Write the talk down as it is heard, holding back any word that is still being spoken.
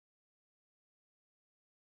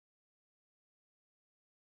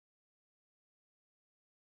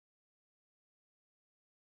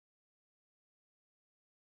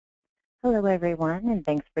Hello, everyone, and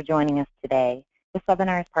thanks for joining us today. This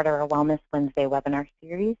webinar is part of our Wellness Wednesday webinar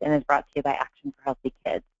series and is brought to you by Action for Healthy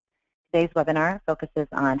Kids. Today's webinar focuses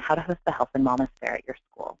on how to host a health and wellness fair at your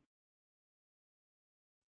school.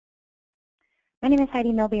 My name is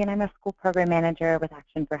Heidi Milby, and I'm a school program manager with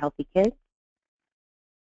Action for Healthy Kids.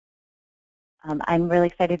 I'm really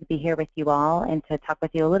excited to be here with you all and to talk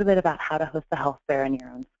with you a little bit about how to host a health fair in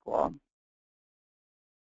your own school.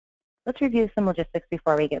 Let's review some logistics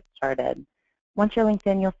before we get started. Once you're linked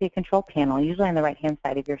in, you'll see a control panel, usually on the right-hand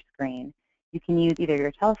side of your screen. You can use either your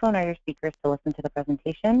telephone or your speakers to listen to the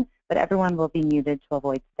presentation, but everyone will be muted to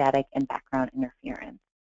avoid static and background interference.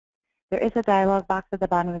 There is a dialog box at the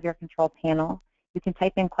bottom of your control panel. You can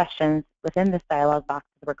type in questions within this dialog box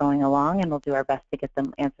as we're going along, and we'll do our best to get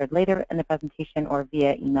them answered later in the presentation or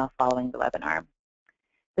via email following the webinar.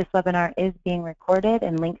 This webinar is being recorded,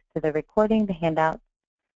 and links to the recording, the handouts,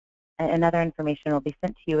 and other information will be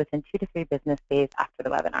sent to you within 2 to 3 business days after the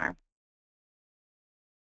webinar.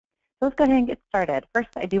 So let's go ahead and get started. First,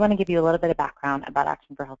 I do want to give you a little bit of background about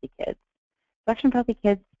Action for Healthy Kids. So Action for Healthy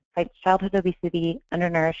Kids fights childhood obesity,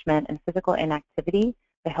 undernourishment, and physical inactivity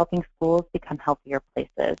by helping schools become healthier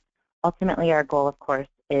places. Ultimately, our goal, of course,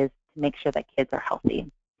 is to make sure that kids are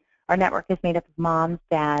healthy. Our network is made up of moms,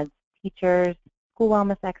 dads, teachers, school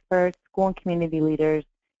wellness experts, school and community leaders,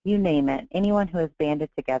 you name it, anyone who has banded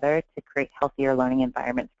together to create healthier learning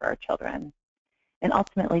environments for our children. And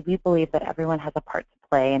ultimately, we believe that everyone has a part to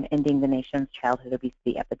play in ending the nation's childhood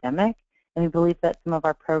obesity epidemic, and we believe that some of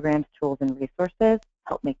our programs, tools, and resources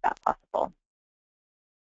help make that possible.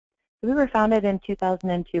 So we were founded in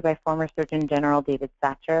 2002 by former Surgeon General David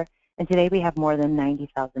Satcher, and today we have more than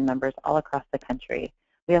 90,000 members all across the country.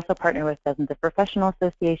 We also partner with dozens of professional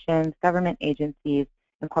associations, government agencies,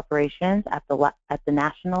 and corporations at the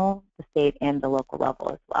national, the state, and the local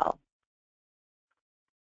level as well.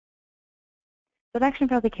 So at Action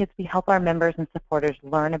for Healthy Kids, we help our members and supporters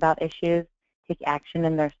learn about issues, take action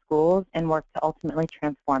in their schools, and work to ultimately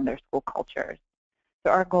transform their school cultures.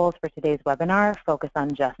 So our goals for today's webinar focus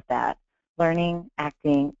on just that, learning,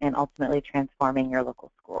 acting, and ultimately transforming your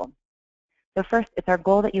local school. So first, it's our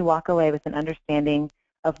goal that you walk away with an understanding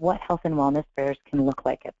of what health and wellness fairs can look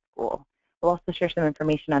like at school. We'll also share some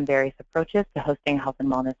information on various approaches to hosting a health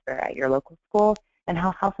and wellness fair at your local school and how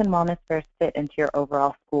health and wellness fairs fit into your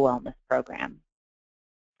overall school wellness program.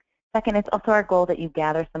 Second, it's also our goal that you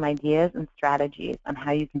gather some ideas and strategies on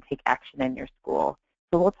how you can take action in your school.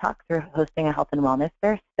 So we'll talk through hosting a health and wellness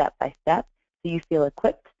fair step by step so you feel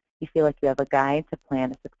equipped, you feel like you have a guide to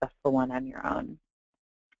plan a successful one on your own.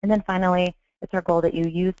 And then finally, it's our goal that you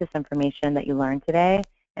use this information that you learned today,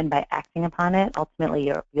 and by acting upon it, ultimately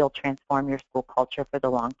you'll transform your school culture for the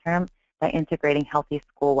long term by integrating healthy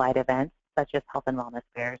school-wide events such as health and wellness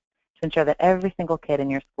fairs to ensure that every single kid in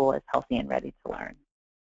your school is healthy and ready to learn.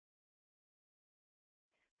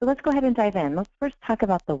 So let's go ahead and dive in. Let's first talk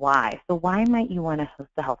about the why. So why might you want to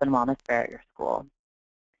host a health and wellness fair at your school?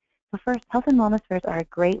 So first, health and wellness fairs are a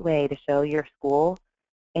great way to show your school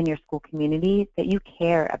and your school community that you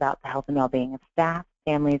care about the health and well-being of staff,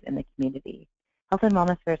 families, and the community. Health and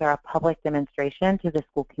wellness fairs are a public demonstration to the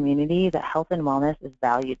school community that health and wellness is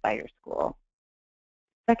valued by your school.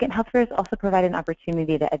 Second, health fairs also provide an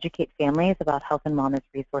opportunity to educate families about health and wellness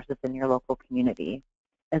resources in your local community.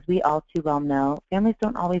 As we all too well know, families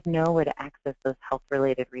don't always know where to access those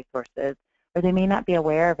health-related resources, or they may not be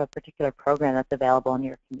aware of a particular program that's available in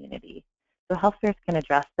your community. So health fairs can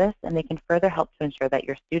address this, and they can further help to ensure that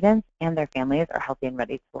your students and their families are healthy and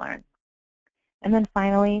ready to learn. And then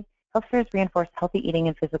finally, health fairs reinforce healthy eating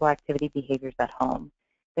and physical activity behaviors at home.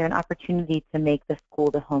 They're an opportunity to make the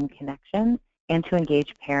school-to-home connection and to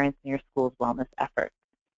engage parents in your school's wellness efforts.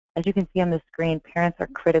 As you can see on the screen, parents are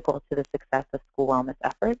critical to the success of school wellness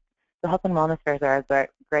efforts, so health and wellness fairs are a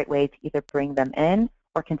great way to either bring them in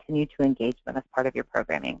or continue to engage them as part of your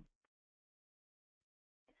programming.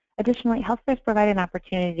 Additionally, health fairs provide an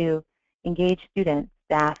opportunity to engage students,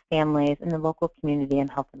 staff, families, and the local community in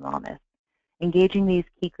health and wellness. Engaging these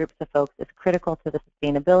key groups of folks is critical to the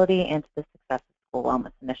sustainability and to the success of school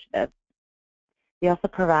wellness initiatives. We also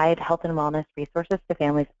provide health and wellness resources to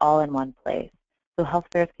families all in one place. So health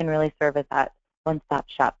fairs can really serve as that one-stop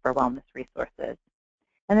shop for wellness resources.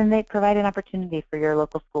 And then they provide an opportunity for your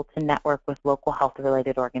local school to network with local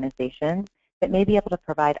health-related organizations that may be able to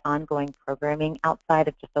provide ongoing programming outside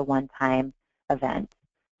of just a one-time event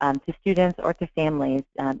to students or to families,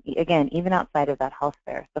 again, even outside of that health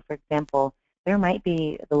fair. So for example, there might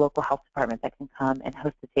be the local health department that can come and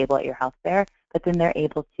host a table at your health fair, but then they're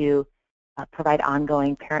able to provide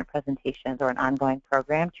ongoing parent presentations or an ongoing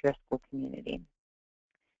program to your school community.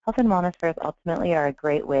 Health and wellness fairs ultimately are a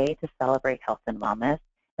great way to celebrate health and wellness,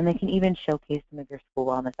 and they can even showcase some of your school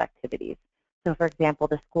wellness activities. So for example,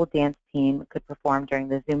 the school dance team could perform during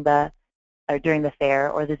the Zumba or during the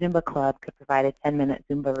fair, or the Zumba club could provide a 10-minute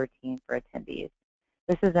Zumba routine for attendees.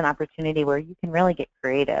 This is an opportunity where you can really get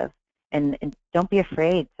creative, and don't be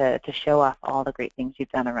afraid to show off all the great things you've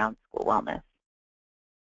done around school wellness.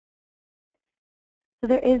 So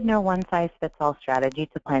there is no one-size-fits-all strategy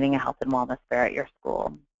to planning a health and wellness fair at your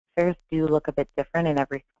school. Fairs do look a bit different in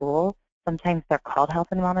every school. Sometimes they're called health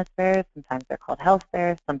and wellness fairs, sometimes they're called health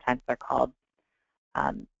fairs, sometimes they're called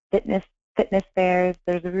fitness fairs.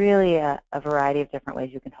 There's really a variety of different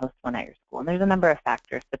ways you can host one at your school. And there's a number of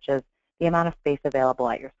factors, such as the amount of space available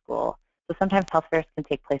at your school. So sometimes health fairs can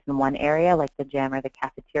take place in one area, like the gym or the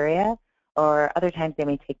cafeteria, or other times they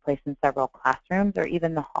may take place in several classrooms or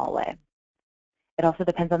even the hallway. It also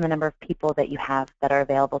depends on the number of people that you have that are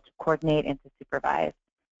available to coordinate and to supervise.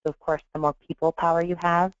 So of course, the more people power you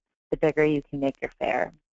have, the bigger you can make your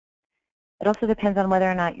fair. It also depends on whether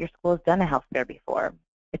or not your school has done a health fair before.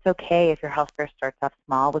 It's okay if your health fair starts off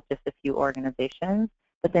small with just a few organizations,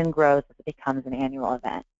 but then grows as it becomes an annual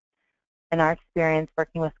event. In our experience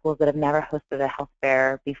working with schools that have never hosted a health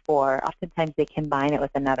fair before, oftentimes they combine it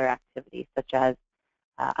with another activity, such as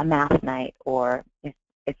a math night, or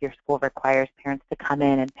if your school requires parents to come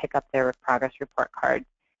in and pick up their progress report cards,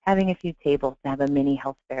 having a few tables to have a mini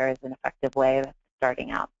health fair is an effective way of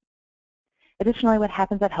starting out. Additionally, what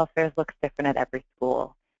happens at health fairs looks different at every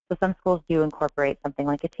school. So some schools do incorporate something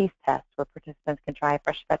like a taste test where participants can try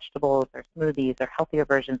fresh vegetables or smoothies or healthier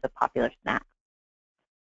versions of popular snacks.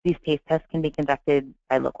 These taste tests can be conducted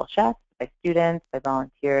by local chefs, by students, by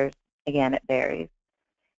volunteers. Again, it varies.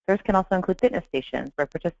 Fairs can also include fitness stations where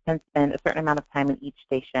participants spend a certain amount of time in each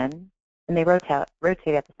station, and they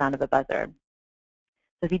rotate at the sound of a buzzer.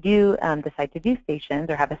 So if you do decide to do stations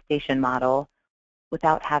or have a station model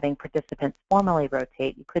without having participants formally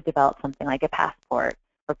rotate, you could develop something like a passport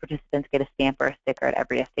where participants get a stamp or a sticker at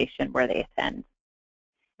every station where they attend.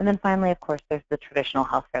 And then finally, of course, there's the traditional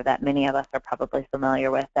health fair that many of us are probably familiar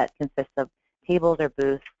with that consists of tables or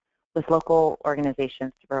booths with local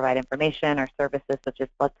organizations to provide information or services such as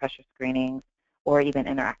blood pressure screenings or even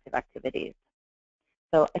interactive activities.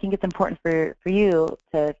 So I think it's important for you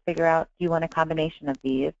to figure out, do you want a combination of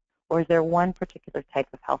these, or is there one particular type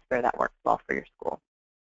of health fair that works well for your school?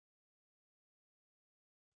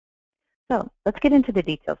 So let's get into the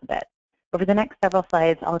details a bit. Over the next several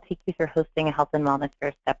slides, I'll take you through hosting a health and wellness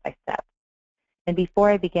fair step by step. And before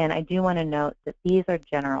I begin, I do want to note that these are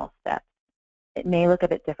general steps. It may look a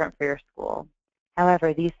bit different for your school.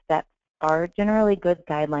 However, these steps are generally good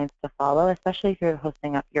guidelines to follow, especially if you're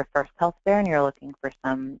hosting up your first health fair and you're looking for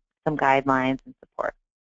some guidelines and support.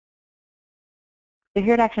 So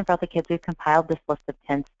here at Action for Healthy Kids, we've compiled this list of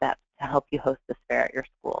 10 steps to help you host this fair at your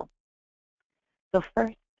school. So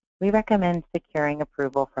first, we recommend securing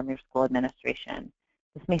approval from your school administration.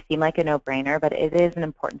 This may seem like a no-brainer, but it is an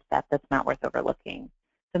important step that's not worth overlooking.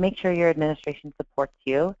 So make sure your administration supports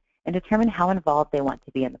you and determine how involved they want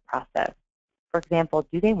to be in the process. For example,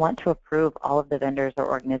 do they want to approve all of the vendors or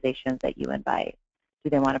organizations that you invite?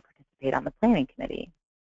 Do they want to participate on the planning committee?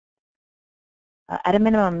 At a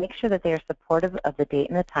minimum, make sure that they are supportive of the date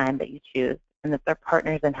and the time that you choose and that they're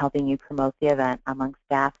partners in helping you promote the event among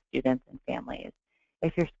staff, students, and families.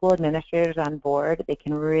 If your school administrator is on board, they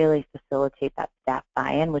can really facilitate that staff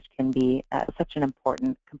buy-in, which can be such an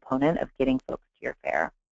important component of getting folks to your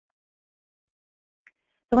fair.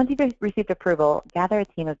 So once you've received approval, gather a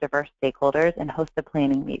team of diverse stakeholders and host a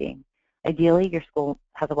planning meeting. Ideally, your school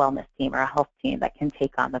has a wellness team or a health team that can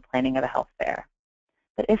take on the planning of a health fair.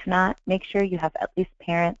 But if not, make sure you have at least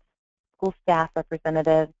parents, school staff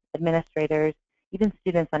representatives, administrators, even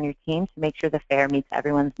students on your team to make sure the fair meets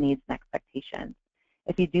everyone's needs and expectations.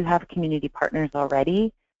 If you do have community partners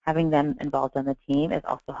already, having them involved on the team is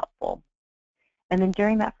also helpful. And then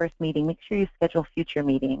during that first meeting, make sure you schedule future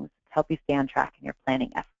meetings to help you stay on track in your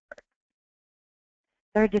planning efforts.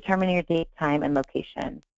 Third, determine your date, time, and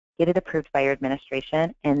location. Get it approved by your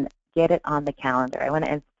administration and get it on the calendar. I want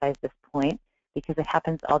to emphasize this point because it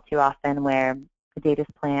happens all too often where the date is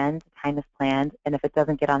planned, time is planned, and if it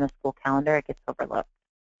doesn't get on the school calendar, it gets overlooked.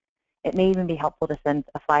 It may even be helpful to send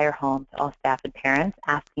a flyer home to all staff and parents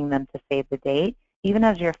asking them to save the date, even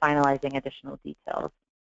as you're finalizing additional details.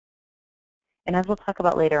 And as we'll talk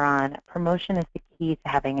about later on, promotion is the key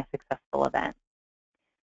to having a successful event.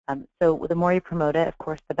 So the more you promote it, of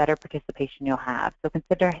course, the better participation you'll have. So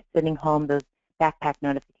consider sending home those backpack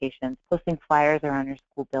notifications, posting flyers around your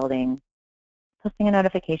school building, posting a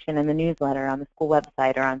notification in the newsletter on the school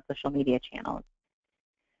website or on social media channels.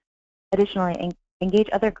 Additionally, Engage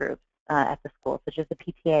other groups at the school, such as the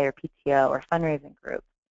PTA or PTO or fundraising groups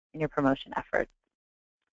in your promotion efforts.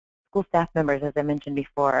 School staff members, as I mentioned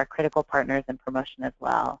before, are critical partners in promotion as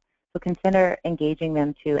well. So consider engaging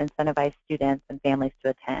them to incentivize students and families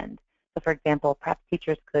to attend. So for example, perhaps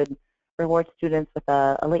teachers could reward students with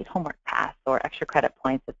a late homework pass or extra credit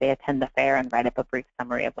points if they attend the fair and write up a brief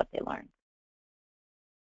summary of what they learned.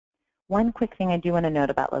 One quick thing I do want to note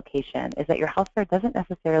about location is that your health fair doesn't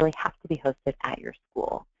necessarily have to be hosted at your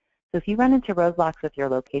school. So if you run into roadblocks with your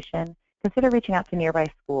location, consider reaching out to nearby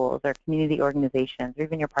schools or community organizations or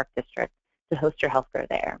even your park district to host your health fair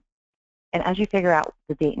there. And as you figure out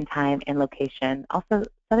the date and time and location, also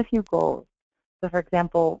set a few goals. So for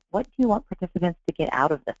example, what do you want participants to get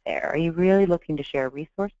out of the fair? Are you really looking to share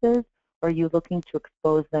resources, or are you looking to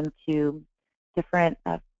expose them to different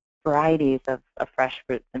varieties of fresh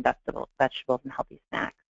fruits and vegetables and healthy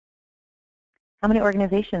snacks? How many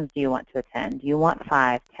organizations do you want to attend? Do you want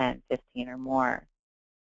 5, 10, 15, or more?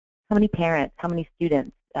 How many parents, how many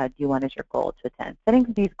students do you want as your goal to attend?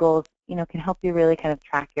 Setting these goals, can help you really kind of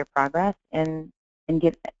track your progress and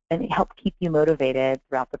help keep you motivated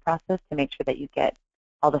throughout the process to make sure that you get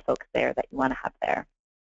all the folks there that you want to have there.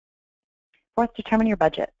 Fourth, determine your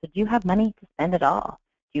budget. So do you have money to spend at all?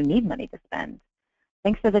 Do you need money to spend?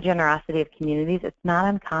 Thanks to the generosity of communities, it's not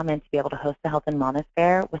uncommon to be able to host a health and wellness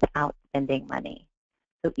fair without spending money.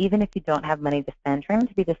 So even if you don't have money to spend, try not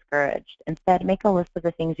to be discouraged. Instead, make a list of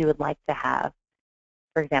the things you would like to have.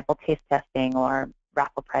 For example, taste testing or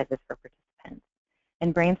raffle prizes for participants.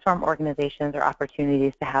 And brainstorm organizations or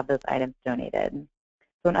opportunities to have those items donated.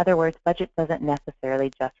 So in other words, budget doesn't necessarily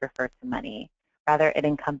just refer to money. Rather, it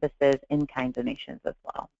encompasses in-kind donations as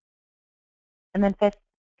well. And then fifth,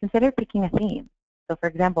 consider picking a theme. So for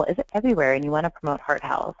example, is it February and you want to promote heart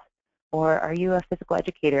health? Or are you a physical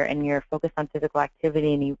educator and you're focused on physical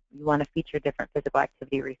activity and you want to feature different physical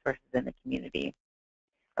activity resources in the community?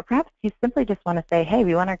 Or perhaps you simply just want to say, hey,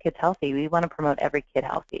 we want our kids healthy. We want to promote every kid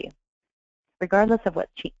healthy. Regardless of what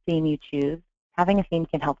theme you choose, having a theme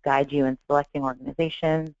can help guide you in selecting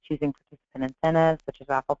organizations, choosing participant incentives such as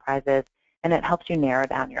raffle prizes, and it helps you narrow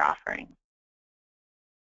down your offering.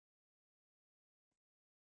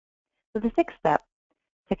 So the sixth step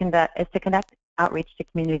is to conduct outreach to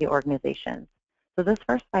community organizations. So those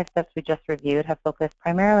first 5 steps we just reviewed have focused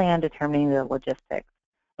primarily on determining the logistics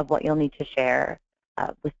of what you'll need to share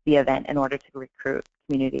with the event in order to recruit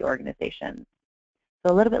community organizations.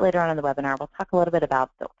 So a little bit later on in the webinar, we'll talk a little bit about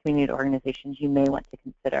the community organizations you may want to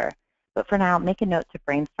consider. But for now, make a note to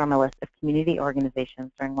brainstorm a list of community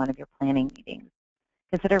organizations during one of your planning meetings.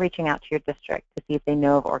 Consider reaching out to your district to see if they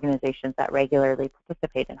know of organizations that regularly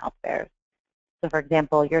participate in health fairs. So for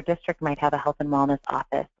example, your district might have a health and wellness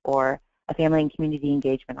office or a family and community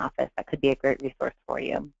engagement office that could be a great resource for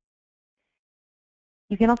you.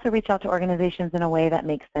 You can also reach out to organizations in a way that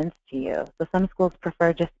makes sense to you. So some schools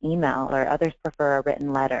prefer just email, or others prefer a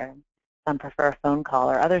written letter. Some prefer a phone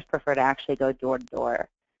call, or others prefer to actually go door to door.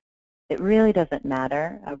 It really doesn't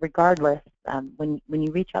matter. Regardless, when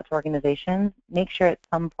you reach out to organizations, make sure at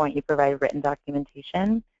some point you provide written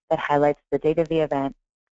documentation that highlights the date of the event,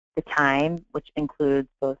 the time, which includes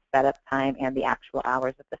both setup time and the actual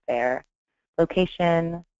hours of the fair,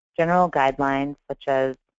 location, general guidelines such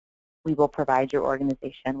as we will provide your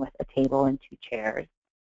organization with a table and 2 chairs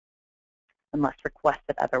unless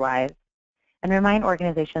requested otherwise, and remind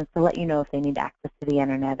organizations to let you know if they need access to the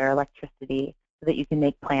internet or electricity so that you can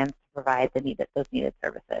make plans to provide those needed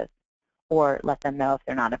services, or let them know if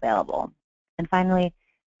they're not available. And finally,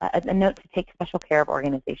 a note to take special care of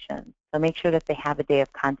organizations. So make sure that they have a day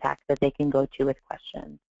of contact that they can go to with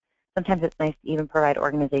questions. Sometimes it's nice to even provide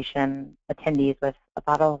organization attendees with a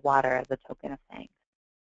bottle of water as a token of thanks.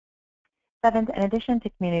 Seventh, in addition to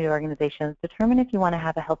community organizations, determine if you want to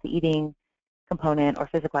have a healthy eating component or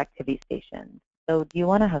physical activity station. So do you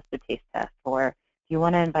want to host a taste test, or do you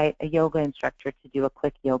want to invite a yoga instructor to do a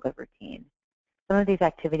quick yoga routine? Some of these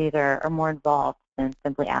activities are more involved than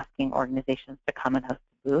simply asking organizations to come and host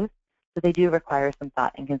a booth, so they do require some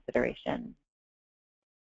thought and consideration.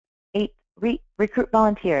 8, recruit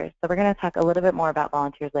volunteers. So we're going to talk a little bit more about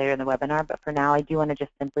volunteers later in the webinar, but for now I do want to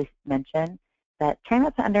just simply mention that try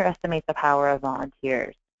not to underestimate the power of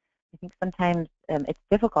volunteers. I think sometimes it's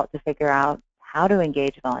difficult to figure out how to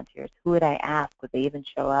engage volunteers. Who would I ask? Would they even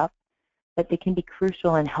show up? But they can be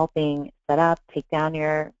crucial in helping set up, take down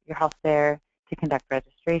your health fair, to conduct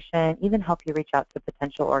registration, even help you reach out to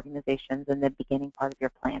potential organizations in the beginning part of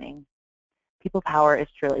your planning. People power is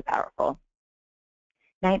truly powerful.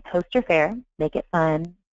 9th, host your fair. Make it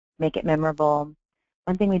fun. Make it memorable.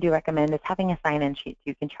 One thing we do recommend is having a sign-in sheet so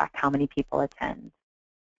you can track how many people attend.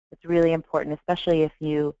 It's really important, especially if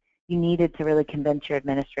you needed to really convince your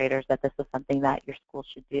administrators that this was something that your school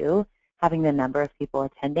should do. Having the number of people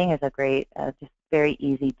attending is a great, just very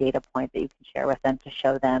easy data point that you can share with them to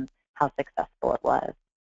show them how successful it was.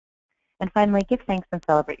 And finally, give thanks and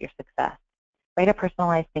celebrate your success. Write a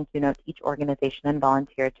personalized thank you note to each organization and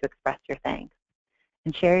volunteer to express your thanks.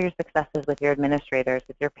 And share your successes with your administrators,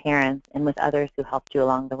 with your parents, and with others who helped you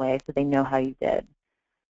along the way so they know how you did.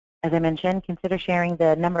 As I mentioned, consider sharing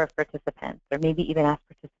the number of participants, or maybe even ask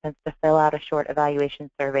participants to fill out a short evaluation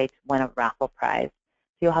survey to win a raffle prize,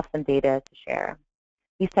 so you'll have some data to share.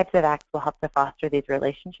 These types of acts will help to foster these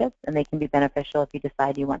relationships, and they can be beneficial if you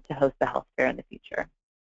decide you want to host a health fair in the future.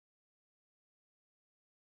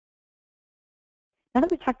 Now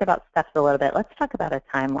that we've talked about steps a little bit, let's talk about a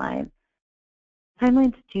timeline.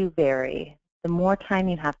 Timelines do vary. The more time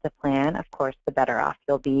you have to plan, of course, the better off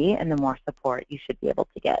you'll be and the more support you should be able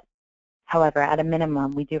to get. However, at a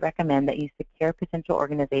minimum, we do recommend that you secure potential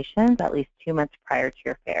organizations at least 2 months prior to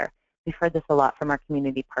your fair. We've heard this a lot from our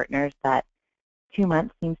community partners that 2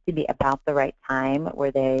 months seems to be about the right time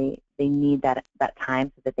where they need that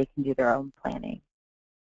time so that they can do their own planning.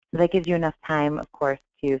 So that gives you enough time, of course,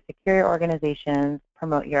 to secure your organizations,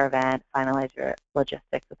 promote your event, finalize your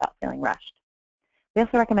logistics without feeling rushed. We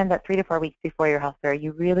also recommend that 3 to 4 weeks before your health fair,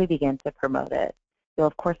 you really begin to promote it. You'll,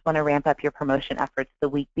 of course, want to ramp up your promotion efforts the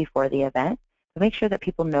week before the event, but make sure that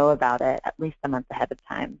people know about it at least a month ahead of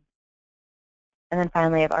time. And then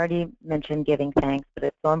finally, I've already mentioned giving thanks, but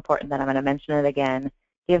it's so important that I'm going to mention it again.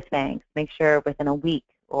 Give thanks. Make sure within a week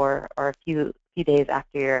or a few days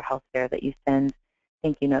after your health fair that you send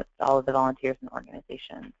thank you notes to all of the volunteers and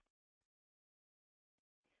organizations.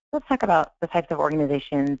 Let's talk about the types of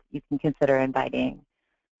organizations you can consider inviting.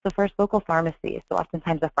 So first, local pharmacies. So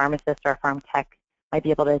oftentimes a pharmacist or a pharm tech might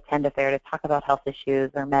be able to attend a fair to talk about health issues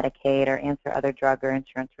or Medicaid or answer other drug or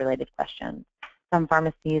insurance-related questions. Some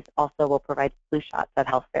pharmacies also will provide flu shots at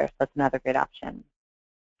health fairs, so that's another great option.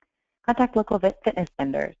 Contact local fitness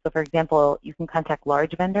vendors. So for example, you can contact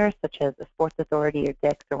large vendors such as the Sports Authority or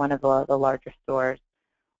Dick's or one of the larger stores,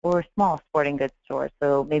 or small sporting goods stores,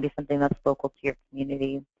 so maybe something that's local to your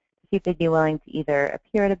community, to see if they'd be willing to either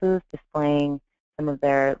appear at a booth displaying some of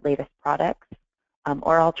their latest products,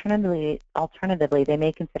 or alternatively, they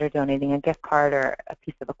may consider donating a gift card or a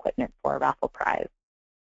piece of equipment for a raffle prize.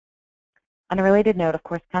 On a related note, of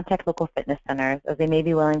course, contact local fitness centers, as they may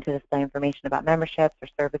be willing to display information about memberships or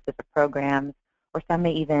services or programs, or some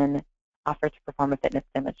may even offer to perform a fitness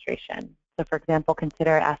demonstration. So for example,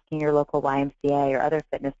 consider asking your local YMCA or other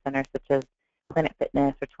fitness centers such as Planet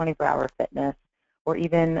Fitness or 24-Hour Fitness, or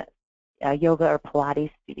even yoga or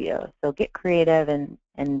Pilates studios. So get creative and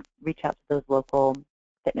reach out to those local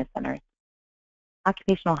fitness centers.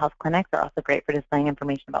 Occupational health clinics are also great for displaying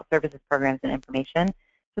information about services, programs, and information,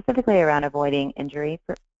 specifically around avoiding injury.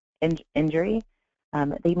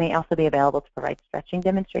 They may also be available to provide stretching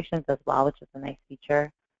demonstrations as well, which is a nice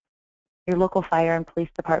feature. Your local fire and police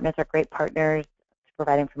departments are great partners to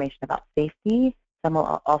provide information about safety. Some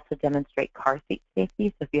will also demonstrate car seat safety,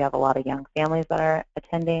 so if you have a lot of young families that are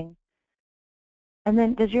attending. And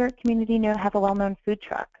then, does your community have a well-known food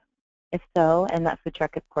truck? If so, and that food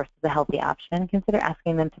truck, of course, is a healthy option, consider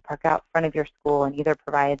asking them to park out front of your school and either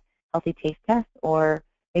provide healthy taste tests or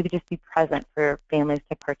maybe just be present for families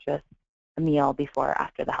to purchase a meal before or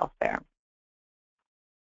after the health fair.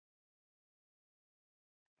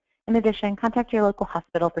 In addition, contact your local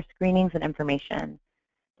hospital for screenings and information.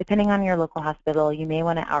 Depending on your local hospital, you may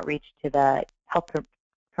want to outreach to the health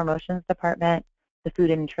promotions department, the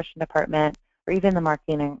food and nutrition department, or even the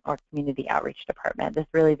marketing or community outreach department. This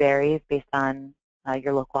really varies based on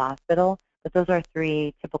your local hospital, but those are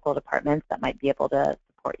 3 typical departments that might be able to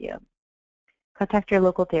support you. Contact your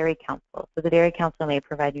local dairy council. So the dairy council may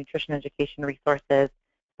provide nutrition education resources,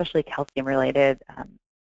 especially calcium-related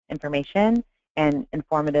information, and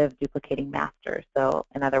informative duplicating masters. So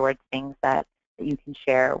in other words, things that you can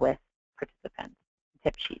share with participants,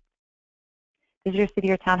 tip sheets. Does your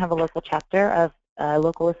city or town have a local chapter of a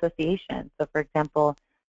local association? So for example,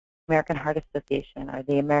 American Heart Association or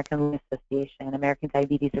the American Lung Association, American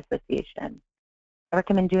Diabetes Association. I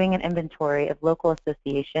recommend doing an inventory of local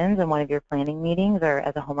associations in one of your planning meetings or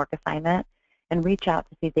as a homework assignment, and reach out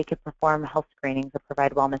to see if they could perform health screenings or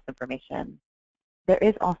provide wellness information. There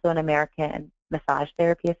is also an American Massage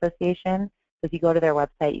Therapy Association. So if you go to their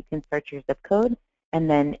website, you can search your zip code, and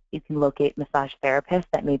then you can locate massage therapists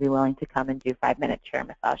that may be willing to come and do 5-minute chair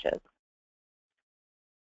massages.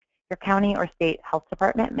 Your county or state health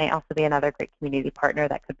department may also be another great community partner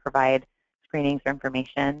that could provide screenings or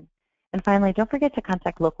information. And finally, don't forget to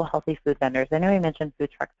contact local healthy food vendors. I know we mentioned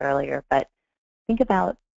food trucks earlier, but think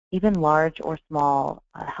about even large or small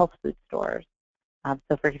health food stores.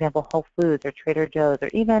 So for example, Whole Foods or Trader Joe's or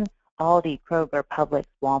even Aldi, Kroger, Publix,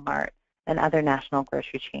 Walmart, and other national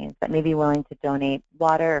grocery chains that may be willing to donate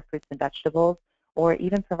water or fruits and vegetables or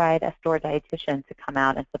even provide a store dietitian to come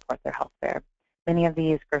out and support their health fair. Many of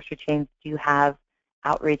these grocery chains do have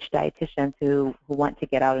outreach dietitians who want to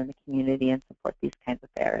get out in the community and support these kinds of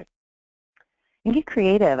fairs. And get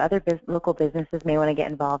creative. Other local businesses may want to get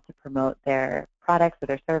involved to promote their products or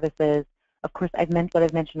their services. Of course, what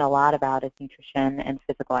I've mentioned a lot about is nutrition and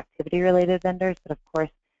physical activity-related vendors, but of course,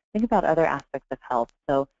 think about other aspects of health.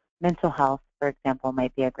 So mental health, for example,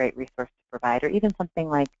 might be a great resource to provide, or even something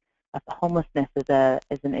like homelessness is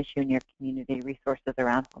an issue in your community, resources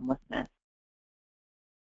around homelessness.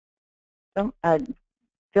 So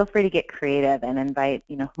feel free to get creative and invite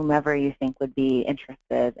whomever you think would be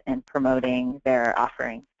interested in promoting their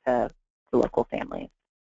offerings to local families.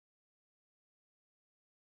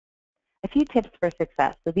 A few tips for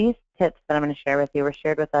success. So these tips that I'm going to share with you were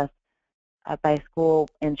shared with us by a school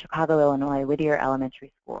in Chicago, Illinois, Whittier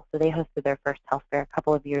Elementary School. So they hosted their first health fair a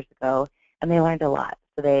couple of years ago, and they learned a lot.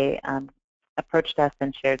 So they approached us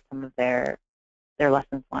and shared some of their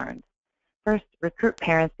lessons learned. First, recruit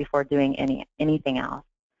parents before doing anything else.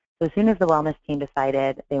 So as soon as the wellness team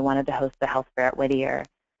decided they wanted to host the health fair at Whittier,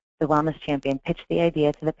 the wellness champion pitched the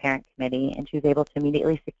idea to the parent committee, and she was able to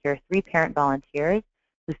immediately secure 3 parent volunteers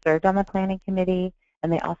who served on the planning committee,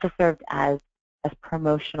 and they also served as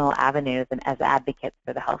promotional avenues and as advocates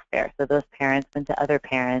for the health fair. So those parents went to other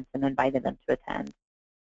parents and invited them to attend.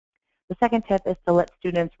 The second tip is to let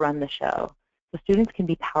students run the show. So students can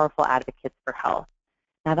be powerful advocates for health.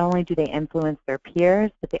 Not only do they influence their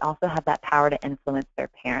peers, but they also have that power to influence their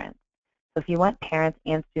parents. So if you want parents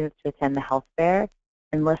and students to attend the health fair,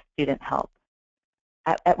 enlist student help.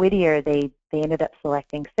 At Whittier, they ended up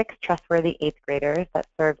selecting 6 trustworthy 8th graders that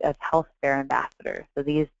served as health fair ambassadors. So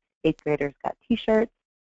these 8th graders got t-shirts,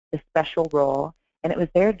 this special role, and it was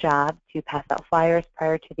their job to pass out flyers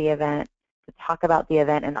prior to the event, to talk about the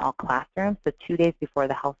event in all classrooms. So 2 days before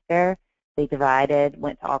the health fair, they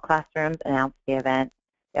went to all classrooms, announced the event.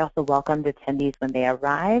 They also welcomed attendees when they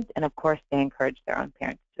arrived, and of course, they encouraged their own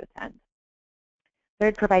parents to attend.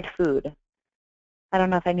 Third, provide food. I don't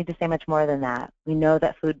know if I need to say much more than that. We know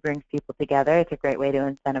that food brings people together. It's a great way to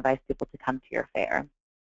incentivize people to come to your fair.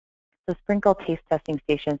 So sprinkle taste testing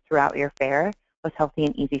stations throughout your fair with healthy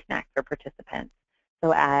and easy snacks for participants.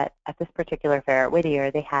 So at this particular fair at Whittier,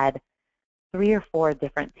 they had 3 or 4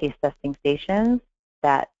 different taste testing stations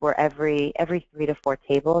that were every 3 to 4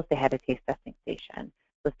 tables, they had a taste testing station.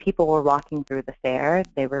 So if people were walking through the fair,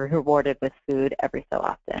 they were rewarded with food every so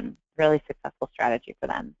often. Really successful strategy for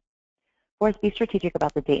them. Fourth, be strategic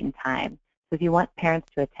about the date and time. So if you want parents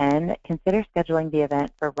to attend, consider scheduling the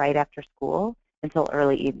event for right after school until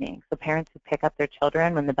early evening. So parents who pick up their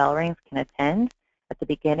children when the bell rings can attend at the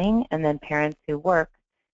beginning, and then parents who work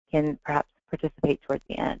can perhaps participate towards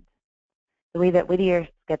the end. The way that Whittier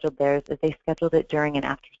scheduled theirs is they scheduled it during an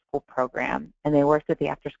after-school program, and they worked with the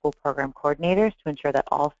after-school program coordinators to ensure that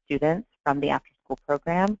all students from the after-school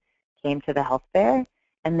program came to the health fair,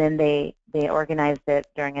 and then they organized it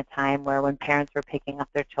during a time where when parents were picking up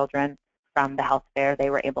their children from the health fair, they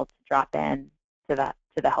were able to drop in to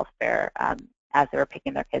the health fair as they were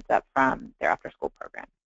picking their kids up from their after-school program.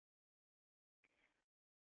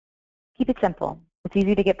 Keep it simple. It's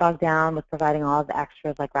easy to get bogged down with providing all of the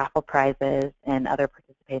extras like raffle prizes and other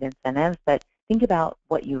participate incentives, but think about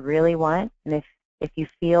what you really want, and if you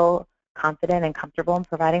feel confident and comfortable in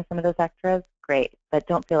providing some of those extras, great, but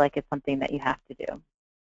don't feel like it's something that you have to do.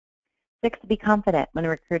 6, be confident when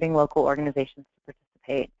recruiting local organizations to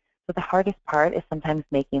participate. So the hardest part is sometimes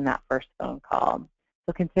making that first phone call.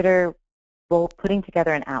 So consider putting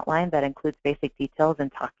together an outline that includes basic details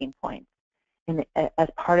and talking points. And as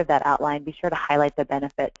part of that outline, be sure to highlight the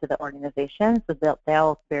benefit to the organization so that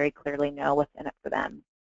they'll very clearly know what's in it for them.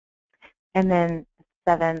 And then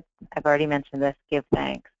 7th, I've already mentioned this, give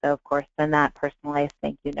thanks. So of course, send that personalized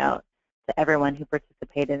thank you note to everyone who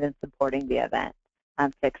participated in supporting the event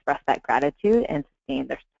to express that gratitude and sustain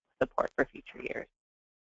their support for future years.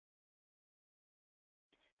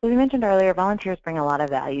 So as we mentioned earlier, volunteers bring a lot of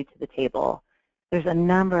value to the table. There's a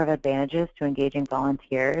number of advantages to engaging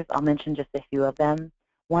volunteers. I'll mention just a few of them.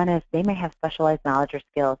 One is they may have specialized knowledge or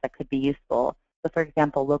skills that could be useful. So for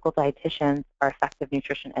example, local dietitians are effective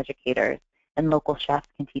nutrition educators, and local chefs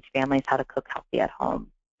can teach families how to cook healthy at home.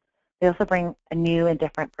 They also bring a new and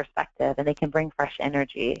different perspective, and they can bring fresh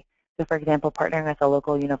energy. So for example, partnering with a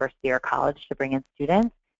local university or college to bring in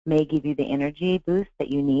students may give you the energy boost that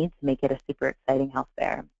you need to make it a super exciting health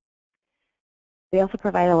fair. They also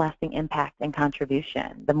provide a lasting impact and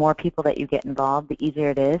contribution. The more people that you get involved, the easier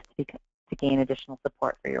it is to gain additional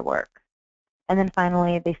support for your work. And then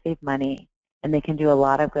finally, they save money, and they can do a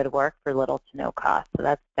lot of good work for little to no cost, so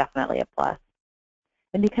that's definitely a plus.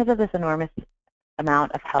 And because of this enormous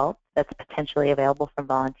amount of help that's potentially available from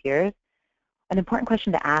volunteers, an important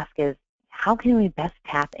question to ask is, how can we best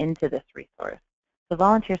tap into this resource? So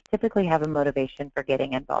volunteers typically have a motivation for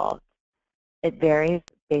getting involved. It varies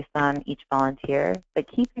based on each volunteer, but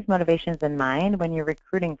keep these motivations in mind when you're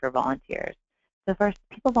recruiting for volunteers. So first,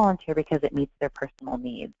 people volunteer because it meets their personal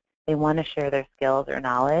needs. They want to share their skills or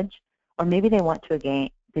knowledge, or maybe they want to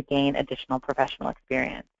gain additional professional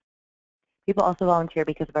experience. People also volunteer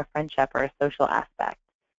because of a friendship or a social aspect.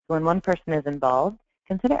 So when one person is involved,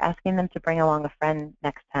 consider asking them to bring along a friend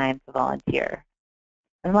next time to volunteer.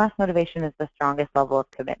 And the last motivation is the strongest level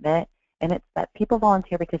of commitment, and it's that people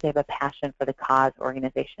volunteer because they have a passion for the cause,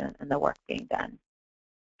 organization, and the work being done.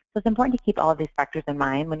 So it's important to keep all of these factors in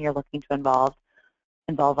mind when you're looking to involve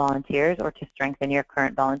volunteers or to strengthen your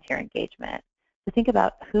current volunteer engagement. So think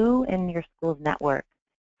about who in your school's network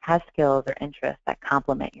has skills or interests that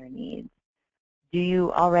complement your needs. Do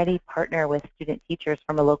you already partner with student teachers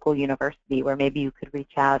from a local university where maybe you could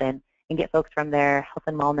reach out and get folks from their health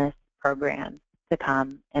and wellness programs to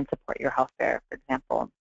come and support your health fair, for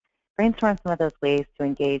example? Brainstorm some of those ways to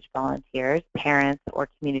engage volunteers, parents, or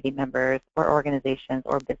community members, or organizations,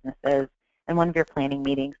 or businesses in one of your planning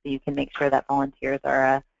meetings so you can make sure that volunteers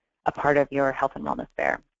are a part of your health and wellness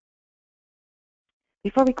fair.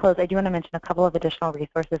 Before we close, I do want to mention a couple of additional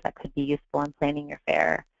resources that could be useful in planning your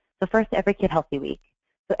fair. So first, Every Kid Healthy Week.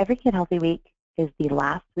 So Every Kid Healthy Week is the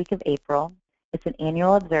last week of April. It's an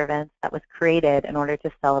annual observance that was created in order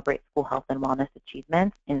to celebrate school health and wellness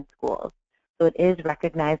achievements in schools. So it is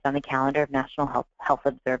recognized on the calendar of National Health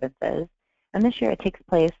Observances. And this year it takes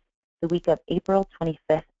place the week of April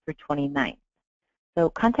 25th through 29th. So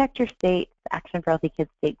contact your state Action for Healthy Kids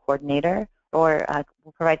state coordinator, or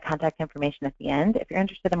we'll provide contact information at the end if you're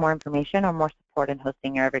interested in more information or more support in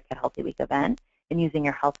hosting your Every Kid Healthy Week event and using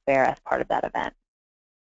your health fair as part of that event.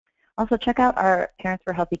 Also, check out our Parents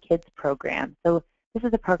for Healthy Kids program. So this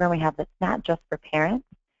is a program we have that's not just for parents.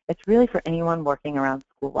 It's really for anyone working around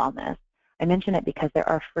school wellness. I mention it because there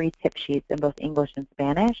are free tip sheets in both English and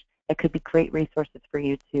Spanish that could be great resources for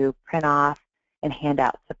you to print off and hand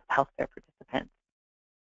out to health fair participants.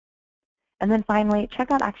 And then finally, check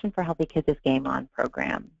out Action for Healthy Kids' Game On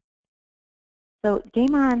program. So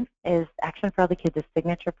Game On is Action for Healthy Kids'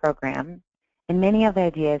 signature program, and many of the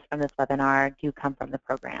ideas from this webinar do come from the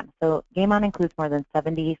program. So Game On includes more than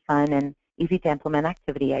 70 fun and easy to implement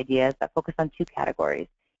activity ideas that focus on two categories: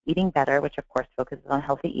 Eating Better, which of course focuses on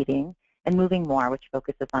healthy eating, and Moving More, which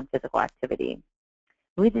focuses on physical activity.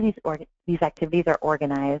 The way that these activities are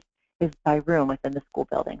organized is by room within the school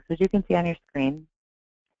building. So as you can see on your screen,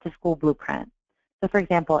 it's a school blueprint. So for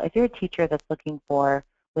example, if you're a teacher that's looking for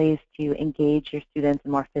ways to engage your students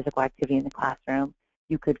in more physical activity in the classroom,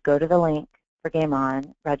 you could go to the link for Game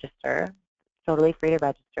On, register, totally free to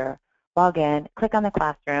register, log in, click on the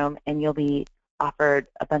classroom, and you'll be offered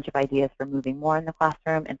a bunch of ideas for moving more in the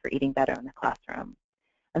classroom and for eating better in the classroom.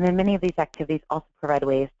 And then many of these activities also provide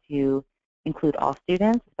ways to include all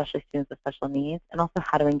students, especially students with special needs, and also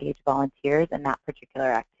how to engage volunteers in that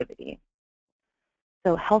particular activity.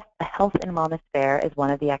 So a health and wellness fair is one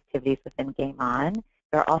of the activities within Game On.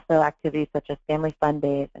 There are also activities such as family fun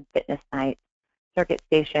days and fitness nights, circuit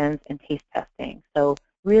stations, and taste testing. So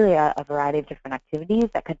really a variety of different activities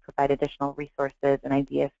that could provide additional resources and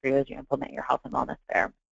ideas for you as you implement your health and wellness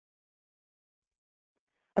fair.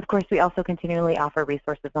 Of course, we also continually offer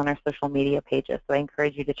resources on our social media pages, so I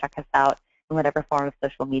encourage you to check us out in whatever form of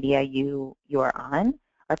social media you are on.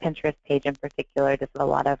 Our Pinterest page in particular does a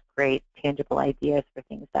lot of great tangible ideas for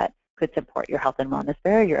things that could support your health and wellness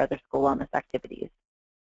fair or your other school wellness activities.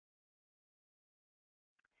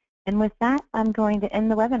 And with that, I'm going to end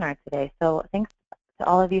the webinar today. So thanks to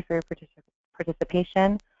all of you for your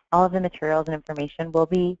participation. All of the materials and information will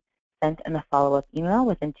be sent in a follow-up email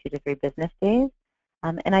within 2 to 3 business days.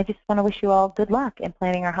 And I just want to wish you all good luck in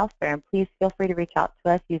planning our health fair. And please feel free to reach out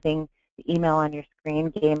to us using the email on your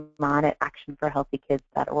screen,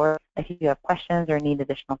 gameon@actionforhealthykids.org, if you have questions or need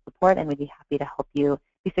additional support, and we'd be happy to help you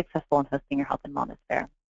be successful in hosting your health and wellness fair.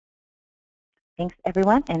 Thanks,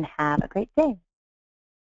 everyone, and have a great day.